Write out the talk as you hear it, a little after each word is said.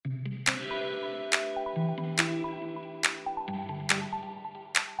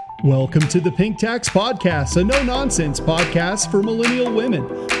Welcome to the Pink Tax Podcast, a no-nonsense podcast for millennial women,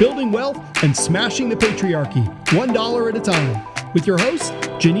 building wealth and smashing the patriarchy, $1 at a time, with your hosts,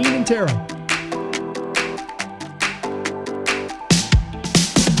 Janine and Tara.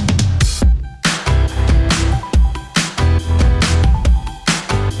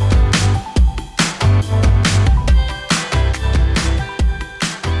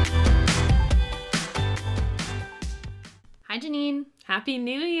 Hi, Janine. Happy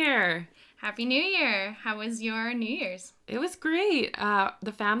New Year. Happy New Year. How was your New Year's? It was great.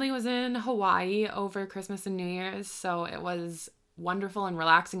 The family was in Hawaii over Christmas and New Year's, so it was wonderful and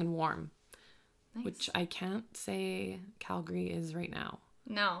relaxing and warm, Nice. which I can't say Calgary is right now.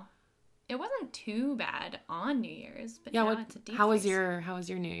 No, it wasn't too bad on New Year's, but Yeah, now it's a deep how was freeze.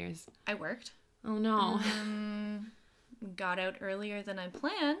 your New Year's? I worked. Oh no. Got out earlier than I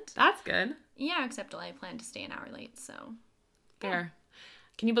planned. That's good. Yeah, except I planned to stay an hour late, so. Fair.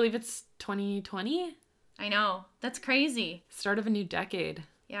 Can you believe it's 2020? I know. That's crazy. Start of a new decade.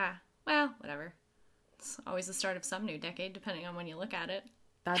 Yeah. Well, whatever. It's always the start of some new decade, depending on when you look at it.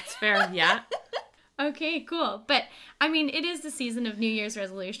 That's fair. Yeah. Okay, cool. But, I mean, it is the season of New Year's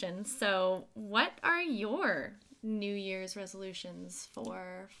resolutions. So what are your New Year's resolutions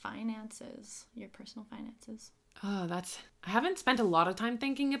for finances, your personal finances? Oh, I haven't spent a lot of time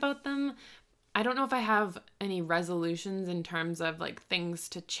thinking about them. I don't know if I have any resolutions in terms of like things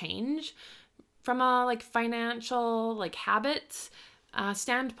to change from a like financial like habits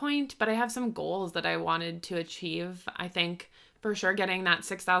standpoint, but I have some goals that I wanted to achieve. I think for sure getting that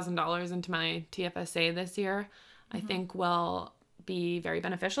 $6,000 into my TFSA this year, I think will be very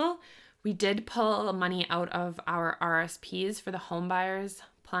beneficial. We did pull money out of our RSPs for the home buyers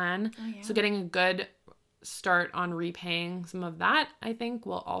plan. Oh, yeah. So getting a good start on repaying some of that, I think,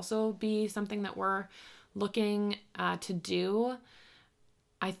 will also be something that we're looking to do.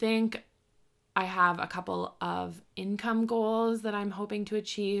 I think I have a couple of income goals that I'm hoping to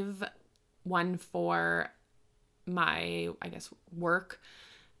achieve. One for my, work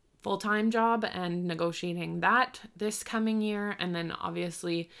full-time job and negotiating that this coming year. And then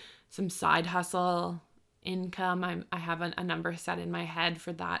obviously some side hustle income. I have a number set in my head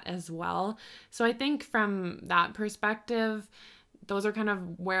for that as well. So I think from that perspective, those are kind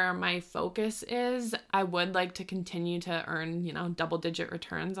of where my focus is. I would like to continue to earn, double-digit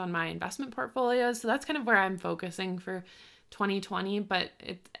returns on my investment portfolios. So that's kind of where I'm focusing for 2020, but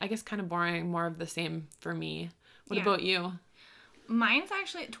I guess kind of boring, more of the same for me. What about you? Mine's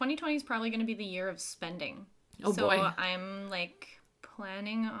actually, 2020 is probably going to be the year of spending. Oh, so boy. I'm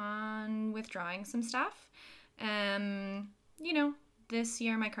planning on withdrawing some stuff. This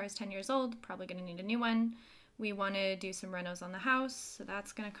year my car is 10 years old, probably going to need a new one. We want to do some renos on the house, so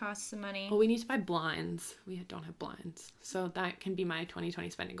that's going to cost some money. Well, we need to buy blinds. We don't have blinds. So that can be my 2020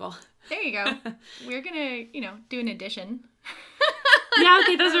 spending goal. There you go. We're going to, do an addition. Yeah,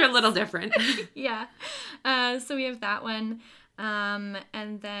 okay, those are a little different. Yeah. So we have that one.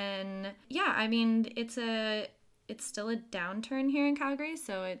 And then, yeah, I mean, it's still a downturn here in Calgary,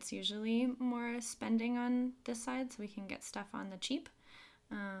 so it's usually more spending on this side so we can get stuff on the cheap.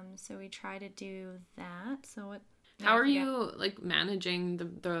 So we try to do that. How are you managing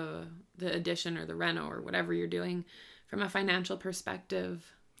the addition or the reno or whatever you're doing from a financial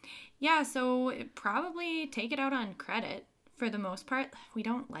perspective? Yeah, so probably take it out on credit for the most part. We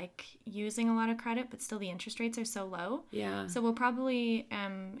don't like using a lot of credit, but still the interest rates are so low. Yeah. So we'll probably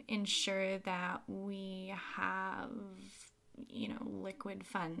ensure that we have, liquid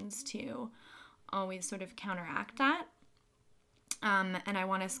funds to always sort of counteract that. And I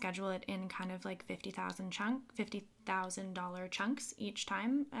want to schedule it in kind of like $50,000 chunks each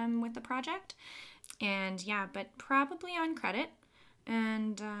time with the project. And yeah, but probably on credit.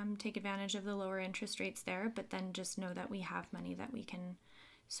 And take advantage of the lower interest rates there, but then just know that we have money that we can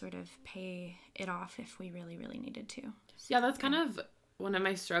sort of pay it off if we really, really needed to. Yeah, that's kind of one of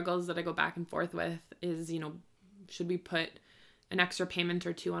my struggles that I go back and forth with is, should we put an extra payment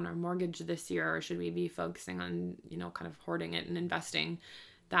or two on our mortgage this year, or should we be focusing on, kind of hoarding it and investing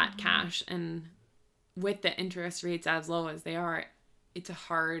that cash? And with the interest rates as low as they are, it's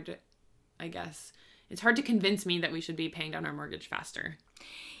hard to convince me that we should be paying down our mortgage faster.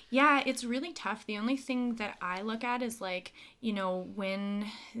 Yeah, it's really tough. The only thing that I look at is when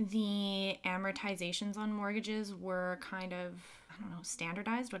the amortizations on mortgages were kind of,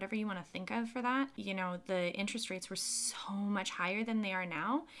 standardized, whatever you want to think of for that. The interest rates were so much higher than they are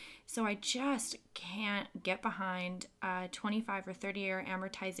now. So I just can't get behind a 25 or 30-year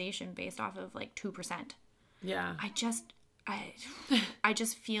amortization based off of 2%. Yeah. I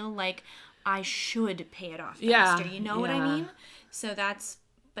just feel like I should pay it off faster. Yeah. You know what I mean? So that's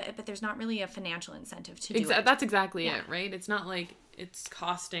but there's not really a financial incentive to do it. That's exactly it, right? It's not like it's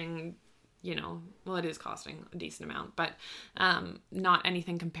costing, well, it is costing a decent amount, but not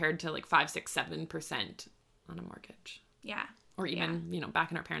anything compared to like 5, 6, 7% on a mortgage. Yeah. Or even,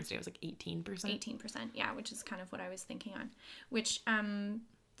 back in our parents' day, it was like 18%. 18%, yeah, which is kind of what I was thinking on. Which,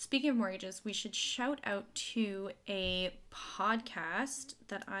 speaking of mortgages, we should shout out to a podcast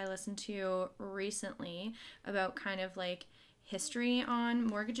that I listened to recently about kind of like history on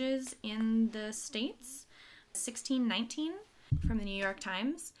mortgages in the States. 1619 from the New York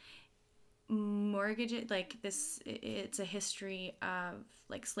Times. Mortgage, like this, it's a history of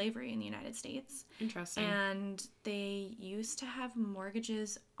like slavery in the United States. Interesting. And they used to have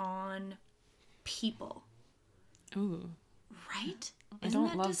mortgages on people. Ooh. Right?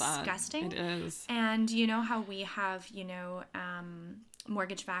 Isn't that disgusting? That. It is. And you know how we have,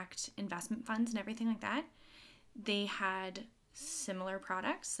 mortgage-backed investment funds and everything like that? They had similar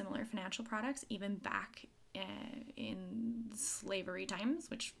products, similar financial products, even back in slavery times,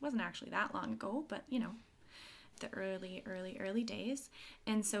 which wasn't actually that long ago, but the early days.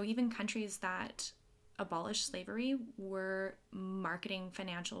 And so even countries that abolished slavery were marketing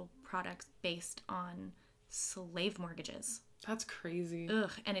financial products based on slave mortgages. That's crazy.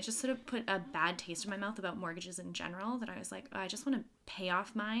 Ugh. And it just sort of put a bad taste in my mouth about mortgages in general, that I was like, I just want to pay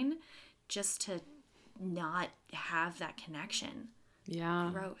off mine just to not have that connection. Yeah.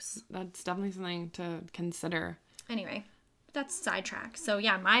 Gross. That's definitely something to consider. Anyway, that's sidetrack. So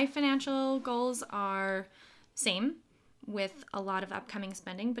yeah, my financial goals are same with a lot of upcoming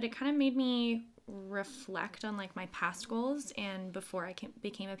spending, but it kind of made me reflect on like my past goals and before I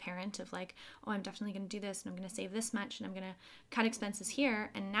became a parent of like, oh, I'm definitely going to do this and I'm going to save this much and I'm going to cut expenses here.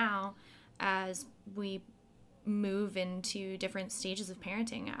 And now as we move into different stages of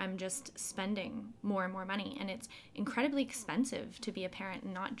parenting, I'm just spending more and more money, and it's incredibly expensive to be a parent,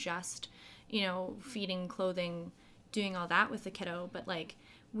 and not just feeding, clothing, doing all that with the kiddo, but like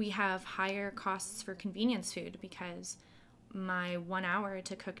we have higher costs for convenience food because my 1 hour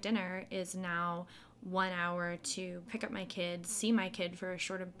to cook dinner is now 1 hour to pick up my kid, see my kid for a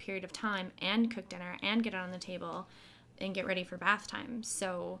shorter period of time, and cook dinner and get it on the table and get ready for bath time.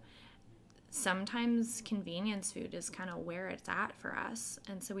 So sometimes convenience food is kind of where it's at for us,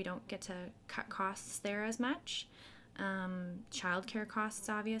 and so we don't get to cut costs there as much. Childcare costs,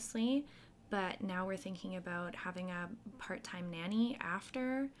 obviously, but now we're thinking about having a part-time nanny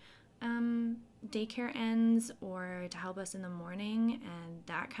after daycare ends, or to help us in the morning and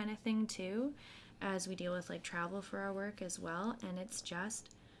that kind of thing too, as we deal with like travel for our work as well. And it's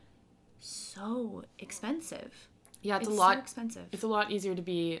just so expensive. Yeah, it's a lot. So expensive. It's a lot easier to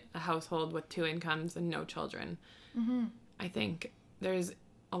be a household with 2 incomes and no children. Mm-hmm. I think there's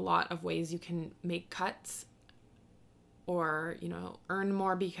a lot of ways you can make cuts, or earn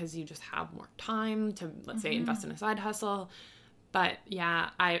more because you just have more time to, let's say, invest in a side hustle. But yeah,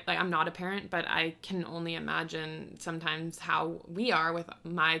 I'm not a parent, but I can only imagine sometimes how we are with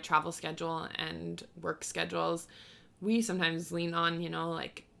my travel schedule and work schedules. We sometimes lean on,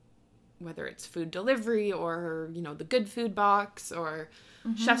 like whether it's food delivery or, the Good Food Box or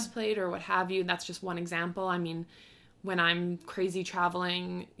Chef's Plate or what have you. That's just one example. I mean, when I'm crazy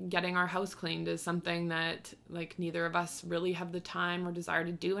traveling, getting our house cleaned is something that like neither of us really have the time or desire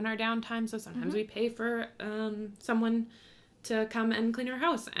to do in our downtime. So sometimes we pay for someone to come and clean our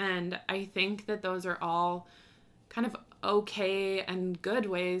house. And I think that those are all kind of okay and good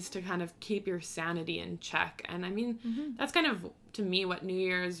ways to kind of keep your sanity in check. And I mean, that's kind of, to me, what New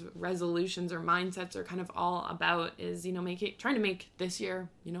Year's resolutions or mindsets are kind of all about, is, trying to make this year,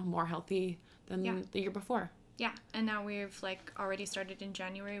 more healthy than the year before. Yeah, and now we've like already started in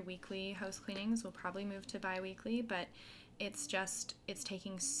January weekly house cleanings. We'll probably move to bi-weekly, but it's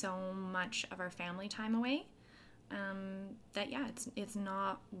taking so much of our family time away that it's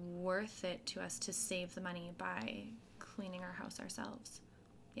not worth it to us to save the money by cleaning our house ourselves.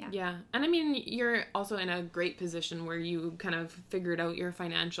 Yeah, and I mean, you're also in a great position where you kind of figured out your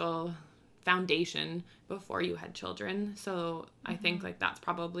financial foundation before you had children. So I think like that's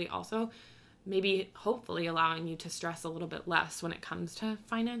probably also maybe hopefully allowing you to stress a little bit less when it comes to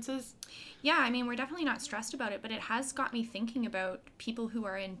finances. Yeah, I mean, we're definitely not stressed about it, but it has got me thinking about people who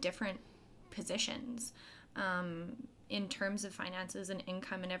are in different positions in terms of finances and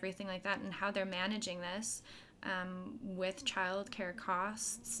income and everything like that, and how they're managing this with childcare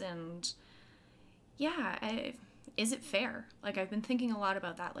costs. And is it fair? Like, I've been thinking a lot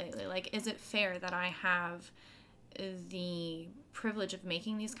about that lately. Like, is it fair that I have the privilege of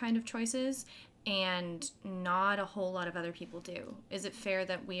making these kind of choices and not a whole lot of other people do? Is it fair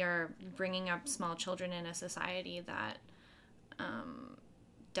that we are bringing up small children in a society that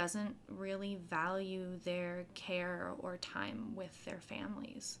doesn't really value their care or time with their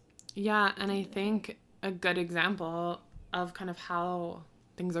families. Yeah, and I think a good example of kind of how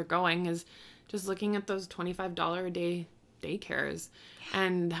things are going is just looking at those $25 a day daycares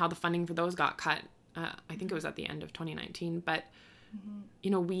and how the funding for those got cut. I think it was at the end of 2019, but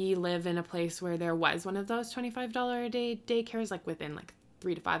we live in a place where there was one of those $25 a day daycares, like within like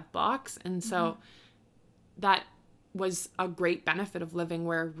 3 to 5 blocks. And so that was a great benefit of living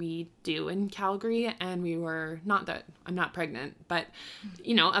where we do in Calgary. And we were, not that I'm not pregnant, but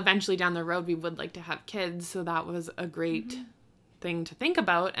eventually down the road we would like to have kids. So that was a great thing to think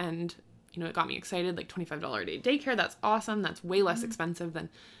about. And it got me excited, like $25 a day daycare. That's awesome. That's way less expensive than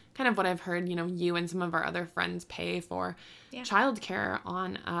kind of what I've heard, you and some of our other friends pay for childcare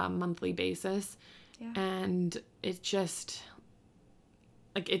on a monthly basis. Yeah. And it just,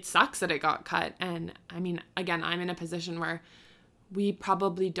 like, it sucks that it got cut. And I mean, again, I'm in a position where we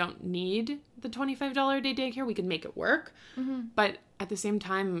probably don't need the $25 a day daycare. We could make it work. But at the same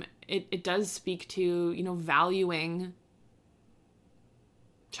time, it does speak to, valuing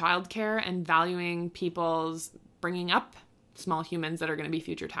childcare and valuing people's bringing up small humans that are going to be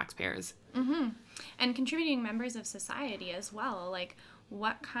future taxpayers. And contributing members of society as well. Like,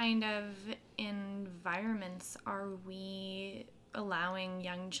 what kind of environments are we allowing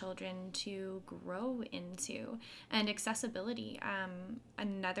young children to grow into? And accessibility.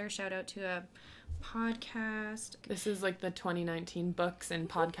 Another shout out to a podcast. This is like the 2019 books and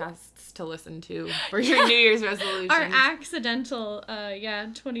podcasts to listen to for your New Year's resolutions. Our accidental,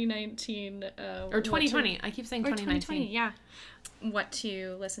 2019. Or 2020. I keep saying 2019. Yeah. What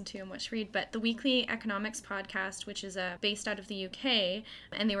to listen to and what to read. But the Weekly Economics podcast, which is based out of the UK,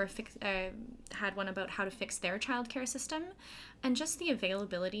 and they were had one about how to fix their childcare system, and just the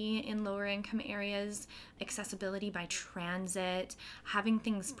availability in lower income areas, accessibility by transit, having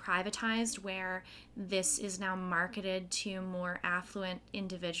things privatized where this is now marketed to more affluent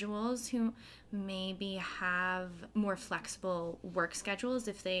individuals who maybe have more flexible work schedules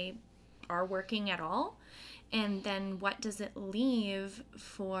if they are working at all. And then what does it leave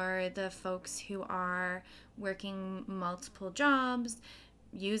for the folks who are working multiple jobs,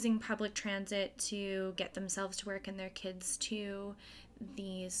 using public transit to get themselves to work and their kids to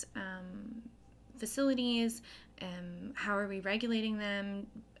these facilities? How are we regulating them?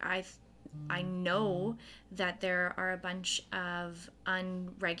 I know that there are a bunch of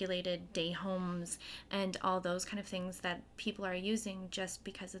unregulated day homes and all those kind of things that people are using just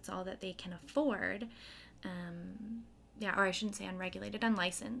because it's all that they can afford. Or I shouldn't say unregulated,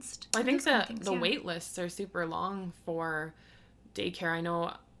 unlicensed. I think the wait lists are super long for daycare. I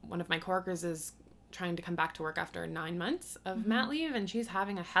know one of my coworkers is trying to come back to work after 9 months of mat leave, and she's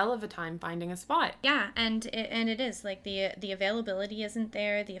having a hell of a time finding a spot. Yeah, and it is like the availability isn't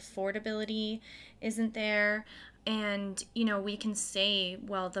there, the affordability isn't there, and we can say,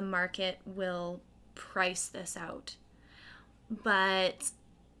 well, the market will price this out, but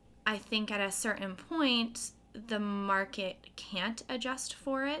I think at a certain point, the market can't adjust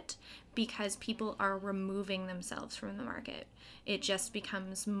for it because people are removing themselves from the market. It just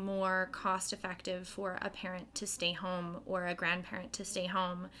becomes more cost effective for a parent to stay home or a grandparent to stay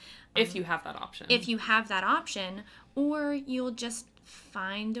home. If you have that option. If you have that option, or you'll just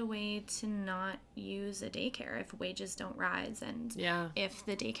find a way to not use a daycare if wages don't rise and if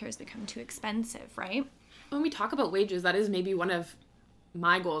the daycares become too expensive, right? When we talk about wages, that is maybe one of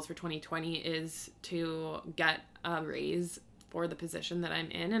my goals for 2020 is to get a raise for the position that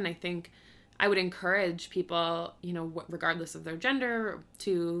I'm in. And I think I would encourage people, regardless of their gender,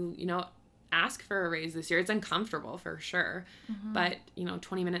 to, ask for a raise this year. It's uncomfortable for sure. But,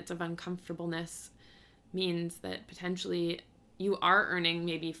 20 minutes of uncomfortableness means that potentially you are earning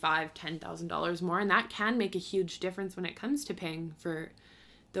maybe $5,000, $10,000 more. And that can make a huge difference when it comes to paying for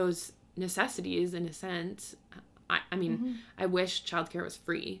those necessities in a sense. I mean, I wish childcare was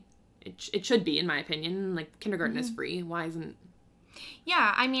free. It should be, in my opinion. Like, kindergarten is free. Why isn't?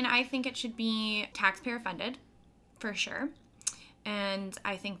 Yeah, I mean, I think it should be taxpayer funded, for sure. And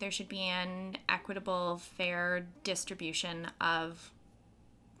I think there should be an equitable, fair distribution of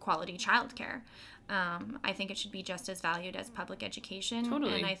quality childcare. I think it should be just as valued as public education.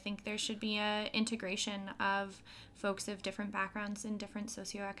 Totally. And I think there should be an integration of folks of different backgrounds and different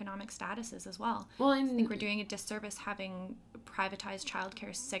socioeconomic statuses as well. Well, I think we're doing a disservice having privatized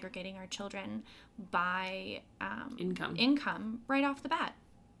childcare, segregating our children by income right off the bat.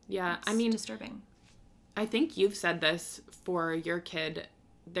 Yeah, I mean, disturbing. I think you've said this for your kid.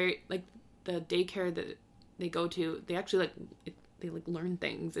 They like the daycare that they go to. They actually they learn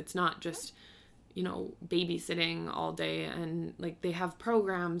things. It's not just you know, babysitting all day, and like they have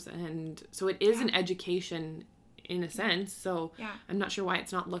programs, and so it is an education in a sense. So I'm not sure why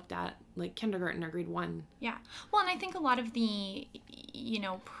it's not looked at like kindergarten or grade 1. Yeah. Well, and I think a lot of the, you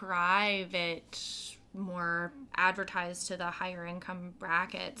know, private, more advertised to the higher income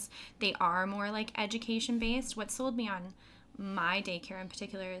brackets, they are more like education based. What sold me on my daycare in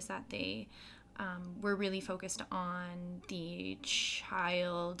particular is that they were really focused on the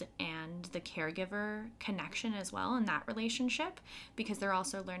child and the caregiver connection as well, in that relationship, because they're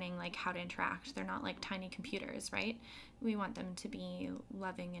also learning like how to interact. They're not like tiny computers, right? We want them to be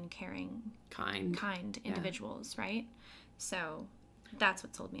loving and caring, kind individuals, right? So that's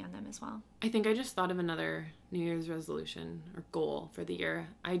what sold me on them as well. I think I just thought of another New Year's resolution or goal for the year.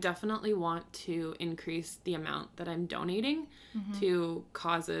 I definitely want to increase the amount that I'm donating to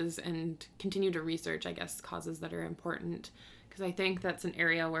causes and continue to research, I guess, causes that are important. Because I think that's an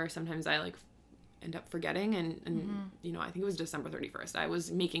area where sometimes I like end up forgetting. And you know, I think it was December 31st. I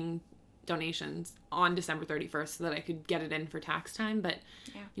was making donations on December 31st so that I could get it in for tax time. But,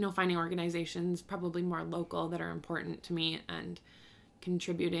 you know, finding organizations probably more local that are important to me, and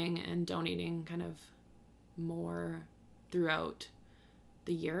contributing and donating kind of more throughout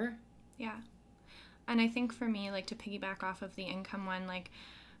the year. Yeah. And I think for me, like, to piggyback off of the income one, like,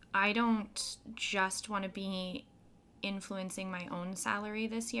 I don't just want to be influencing my own salary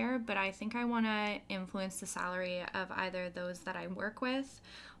this year, but I think I want to influence the salary of either those that I work with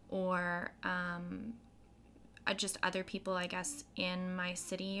or just other people, I guess, in my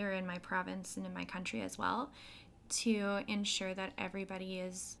city or in my province and in my country as well, to ensure that everybody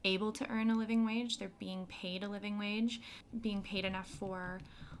is able to earn a living wage. They're being paid a living wage, being paid enough for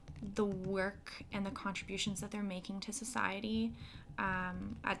the work and the contributions that they're making to society.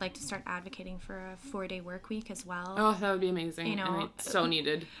 I'd like to start advocating for a 4-day work week as well. Oh, that would be amazing. You know, and it's so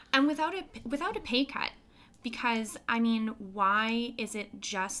needed. And without a pay cut. Because, I mean, why is it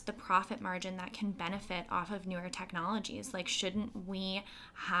just the profit margin that can benefit off of newer technologies? Like, shouldn't we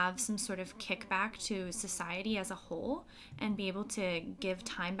have some sort of kickback to society as a whole and be able to give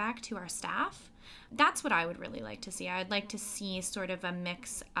time back to our staff? That's what I would really like to see. I would like to see sort of a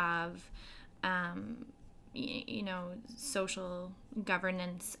mix of, you know, social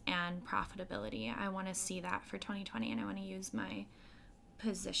governance and profitability. I want to see that for 2020, and I want to use my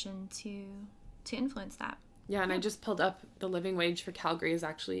position to influence that. Yeah, and I just pulled up the living wage for Calgary is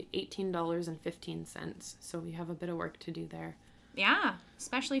actually $18.15. So we have a bit of work to do there. Yeah,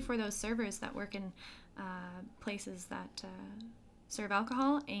 especially for those servers that work in places that serve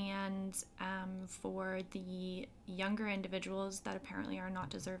alcohol, and for the younger individuals that apparently are not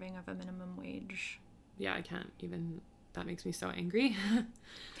deserving of a minimum wage. Yeah, I can't even, that makes me so angry.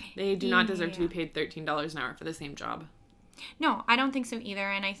 They do not deserve to be paid $13 an hour for the same job. No, I don't think so either.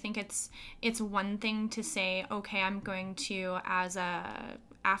 And I think it's one thing to say, okay, I'm going to, as a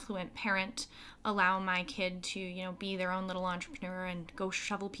affluent parent, allow my kid to, you know, be their own little entrepreneur and go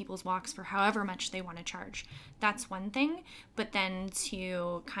shovel people's walks for however much they want to charge. That's one thing. But then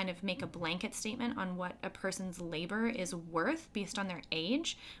to kind of make a blanket statement on what a person's labor is worth based on their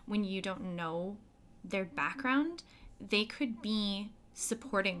age, when you don't know their background, they could be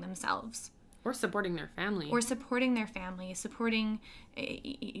supporting themselves. Or supporting their family. Supporting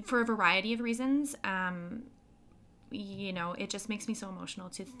for a variety of reasons. You know, it just makes me so emotional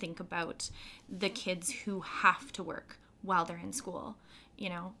to think about the kids who have to work while they're in school. You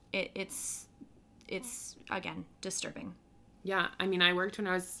know, it's again, disturbing. Yeah, I mean, I worked when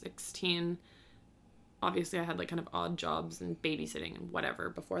I was 16. Obviously, I had like kind of odd jobs and babysitting and whatever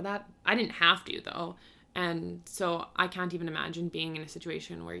before that. I didn't have to, though. And so I can't even imagine being in a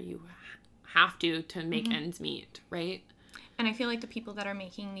situation where you have to make ends meet, right? And I feel like the people that are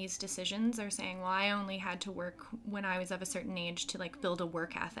making these decisions are saying, well, I only had to work when I was of a certain age to like build a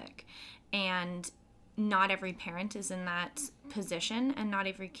work ethic. And not every parent is in that position, and not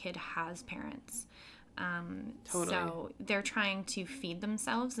every kid has parents. Totally. So they're trying to feed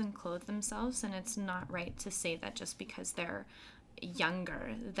themselves and clothe themselves, and it's not right to say that just because they're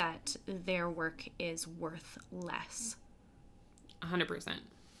younger that their work is worth less. 100%.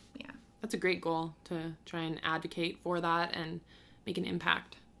 Yeah. That's a great goal, to try and advocate for that and make an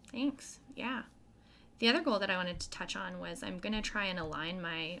impact. Thanks. Yeah. The other goal that I wanted to touch on was I'm going to try and align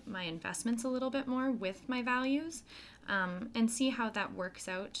my investments a little bit more with my values, and see how that works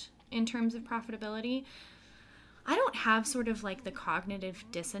out in terms of profitability. I don't have sort of like the cognitive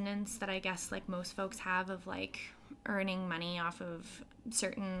dissonance that I guess like most folks have of like earning money off of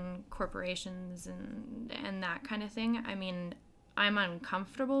certain corporations and that kind of thing. I mean, I'm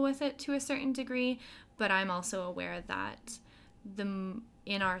uncomfortable with it to a certain degree, but I'm also aware that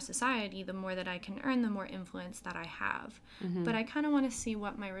in our society, the more that I can earn, the more influence that I have. But I kind of want to see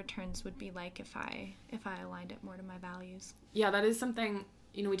what my returns would be like if I aligned it more to my values. Yeah, that is something,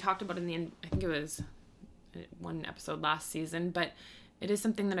 we talked about I think it was one episode last season, but it is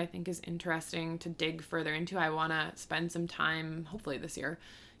something that I think is interesting to dig further into. I want to spend some time, hopefully this year,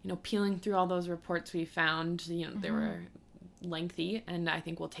 peeling through all those reports we found. They were lengthy, and I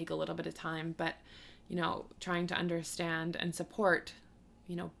think will take a little bit of time, but trying to understand and support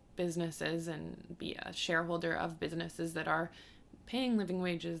businesses and be a shareholder of businesses that are paying living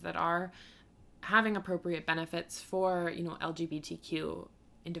wages, that are having appropriate benefits for LGBTQ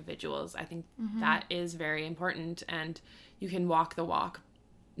individuals. I think that is very important, and you can walk the walk.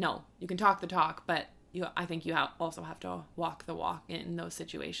 No, you can talk the talk, but I think you also have to walk the walk in those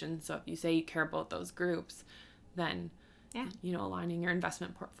situations. So if you say you care about those groups, then aligning your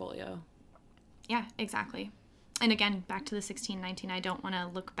investment portfolio. Yeah, exactly. And again, back to the 1619, I don't want to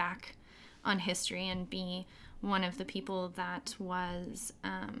look back on history and be one of the people that was,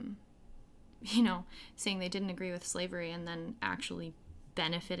 saying they didn't agree with slavery and then actually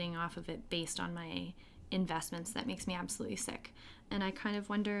benefiting off of it based on my investments. That makes me absolutely sick. And I kind of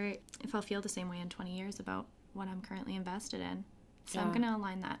wonder if I'll feel the same way in 20 years about what I'm currently invested in. So I'm going to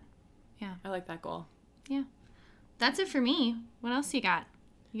align that. Yeah. I like that goal. Yeah. That's it for me. What else you got?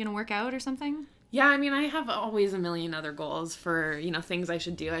 You going to work out or something? Yeah, I have always a million other goals for, things I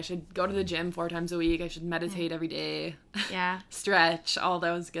should do. I should go to the gym 4 times a week. I should meditate every day. Yeah. Stretch, all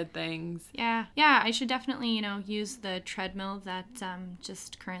those good things. Yeah. Yeah, I should definitely, use the treadmill that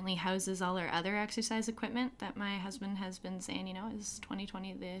just currently houses all our other exercise equipment that my husband has been saying, is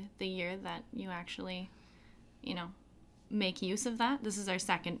 2020 the year that you actually, make use of that. This is our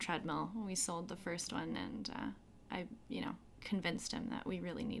second treadmill. We sold the first one, and I, convinced him that we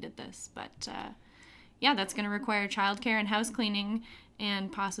really needed this, but that's going to require childcare and house cleaning,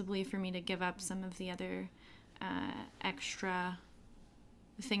 and possibly for me to give up some of the other extra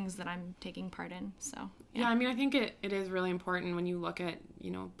things that I'm taking part in. So I think it is really important when you look at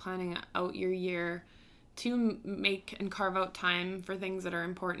planning out your year to make and carve out time for things that are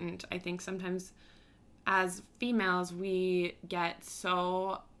important. I think sometimes as females we get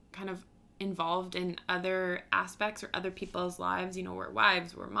so kind of involved in other aspects or other people's lives. We're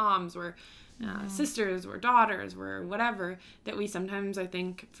wives, we're moms, we're sisters, we're daughters, we're whatever, that we sometimes, I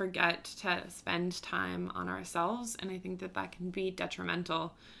think, forget to spend time on ourselves. And I think that can be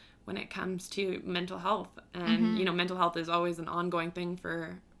detrimental when it comes to mental health. And, mental health is always an ongoing thing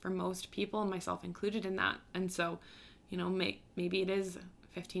for most people, myself included in that. And so, maybe it is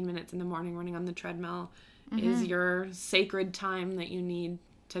 15 minutes in the morning running on the treadmill is your sacred time that you need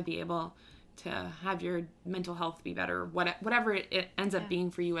to be able to have your mental health be better, whatever it ends up being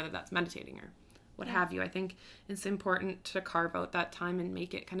for you, whether that's meditating or what have you. I think it's important to carve out that time and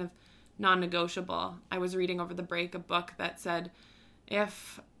make it kind of non-negotiable. I was reading over the break a book that said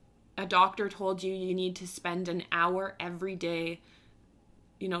if a doctor told you need to spend an hour every day,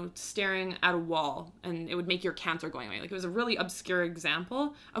 staring at a wall, and it would make your cancer go away. Like, it was a really obscure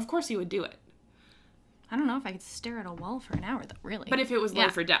example. Of course you would do it. I don't know if I could stare at a wall for an hour, though, really. But if it was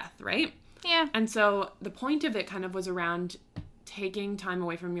life or death, right? Yeah. And so the point of it kind of was around taking time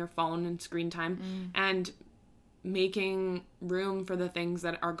away from your phone and screen time and making room for the things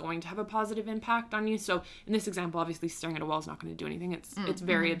that are going to have a positive impact on you. So in this example, obviously staring at a wall is not going to do anything. It's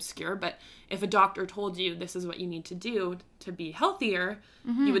very obscure. But if a doctor told you this is what you need to do to be healthier,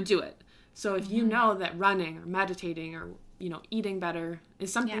 you would do it. So if you know that running or meditating or eating better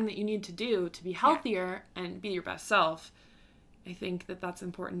is something that you need to do to be healthier and be your best self, I think that's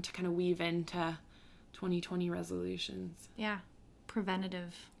important to kind of weave into 2020 resolutions. Yeah.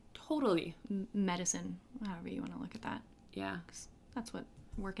 Preventative. Totally. Medicine, however you want to look at that. Yeah. 'Cause that's what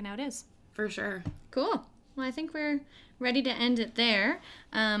working out is. For sure. Cool. Well, I think we're ready to end it there.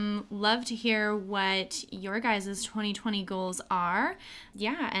 Love to hear what your guys' 2020 goals are.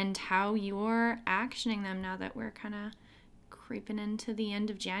 Yeah, and how you're actioning them now that we're kind of creeping into the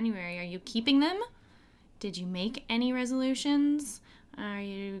end of January. Are you keeping them? Did you make any resolutions? Are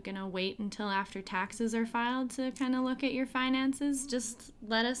you going to wait until after taxes are filed to kind of look at your finances? Just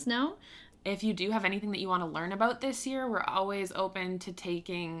let us know. If you do have anything that you want to learn about this year, we're always open to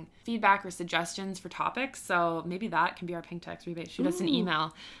taking feedback or suggestions for topics. So maybe that can be our pink text rebate. Shoot us an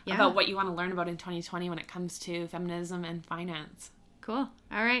email about what you want to learn about in 2020 when it comes to feminism and finance. Cool.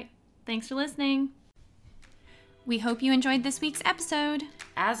 All right. Thanks for listening. We hope you enjoyed this week's episode.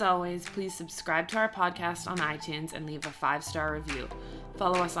 As always, please subscribe to our podcast on iTunes and leave a 5-star review.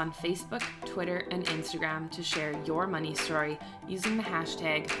 Follow us on Facebook, Twitter, and Instagram to share your money story using the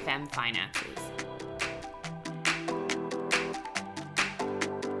hashtag FemFinances.